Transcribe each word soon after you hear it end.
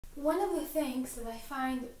One of the things that I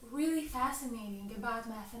find really fascinating about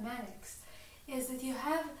mathematics is that you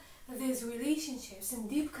have these relationships and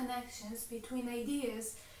deep connections between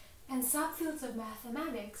ideas and subfields of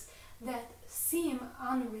mathematics that seem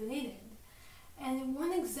unrelated. And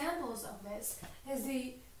one example of this is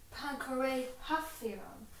the Poincare Hopf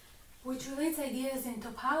Theorem, which relates ideas in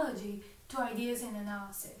topology to ideas in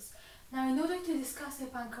analysis. Now, in order to discuss the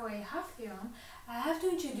Poincare Hopf Theorem, I have to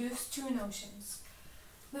introduce two notions.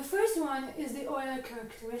 The first one is the Euler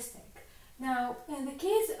characteristic. Now, in the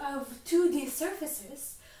case of 2D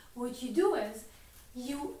surfaces, what you do is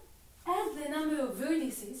you add the number of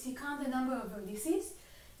vertices, you count the number of vertices,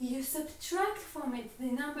 you subtract from it the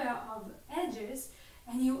number of edges,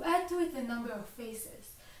 and you add to it the number of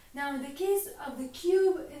faces. Now, in the case of the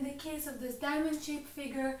cube, in the case of this diamond-shaped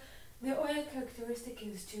figure, the Euler characteristic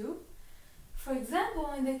is 2. For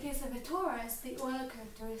example, in the case of a torus, the Euler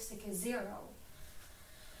characteristic is 0.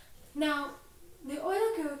 Now, the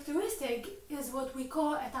Euler characteristic is what we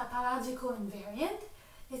call a topological invariant.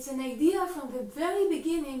 It's an idea from the very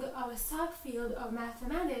beginning of a subfield of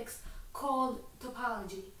mathematics called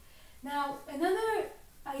topology. Now, another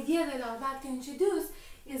idea that I would like to introduce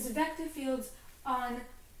is vector fields on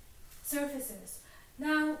surfaces.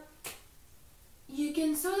 Now, you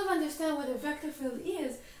can sort of understand what a vector field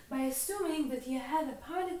is by assuming that you have a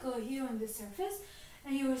particle here on the surface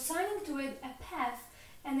and you're assigning to it a path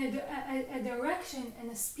and a direction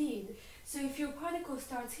and a speed. So if your particle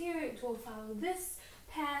starts here, it will follow this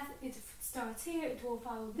path. If it starts here, it will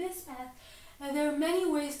follow this path. And there are many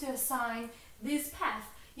ways to assign this path.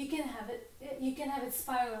 You can have it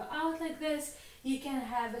spiral out like this. You can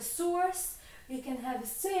have a source. You can have a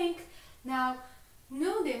sink. Now,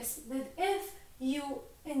 notice that if you,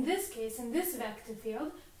 in this case, in this vector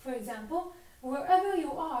field, for example, wherever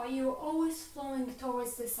you are, you're always flowing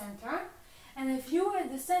towards the center. And if you're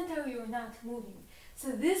at the center, you're not moving.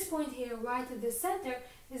 So this point here, right at the center,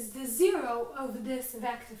 is the zero of this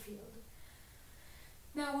vector field.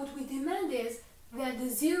 Now what we demand is that the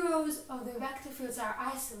zeros of the vector fields are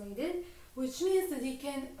isolated, which means that you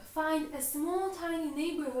can find a small tiny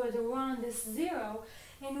neighborhood around this zero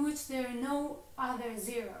in which there are no other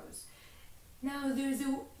zeros. Now there's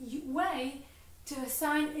a way to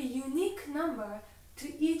assign a unique number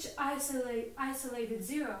to each isolated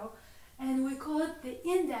zero, and we call it the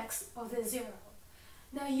index of the zero.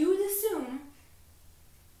 Now you'd assume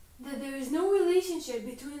that there is no relationship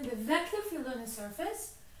between the vector field on a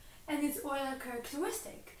surface and its Euler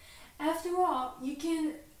characteristic. After all, you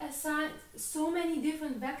can assign so many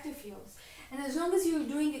different vector fields, and as long as you're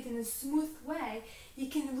doing it in a smooth way, you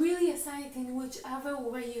can really assign it in whichever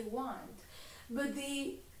way you want. But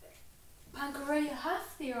the Poincare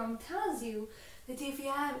Hopf Theorem tells you that if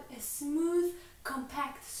you have a smooth,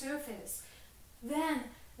 compact surface, then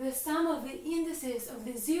the sum of the indices of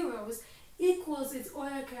the zeros equals its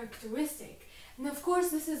Euler characteristic. And of course,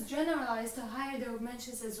 this is generalized to higher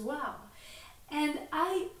dimensions as well. And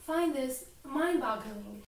I find this mind-boggling.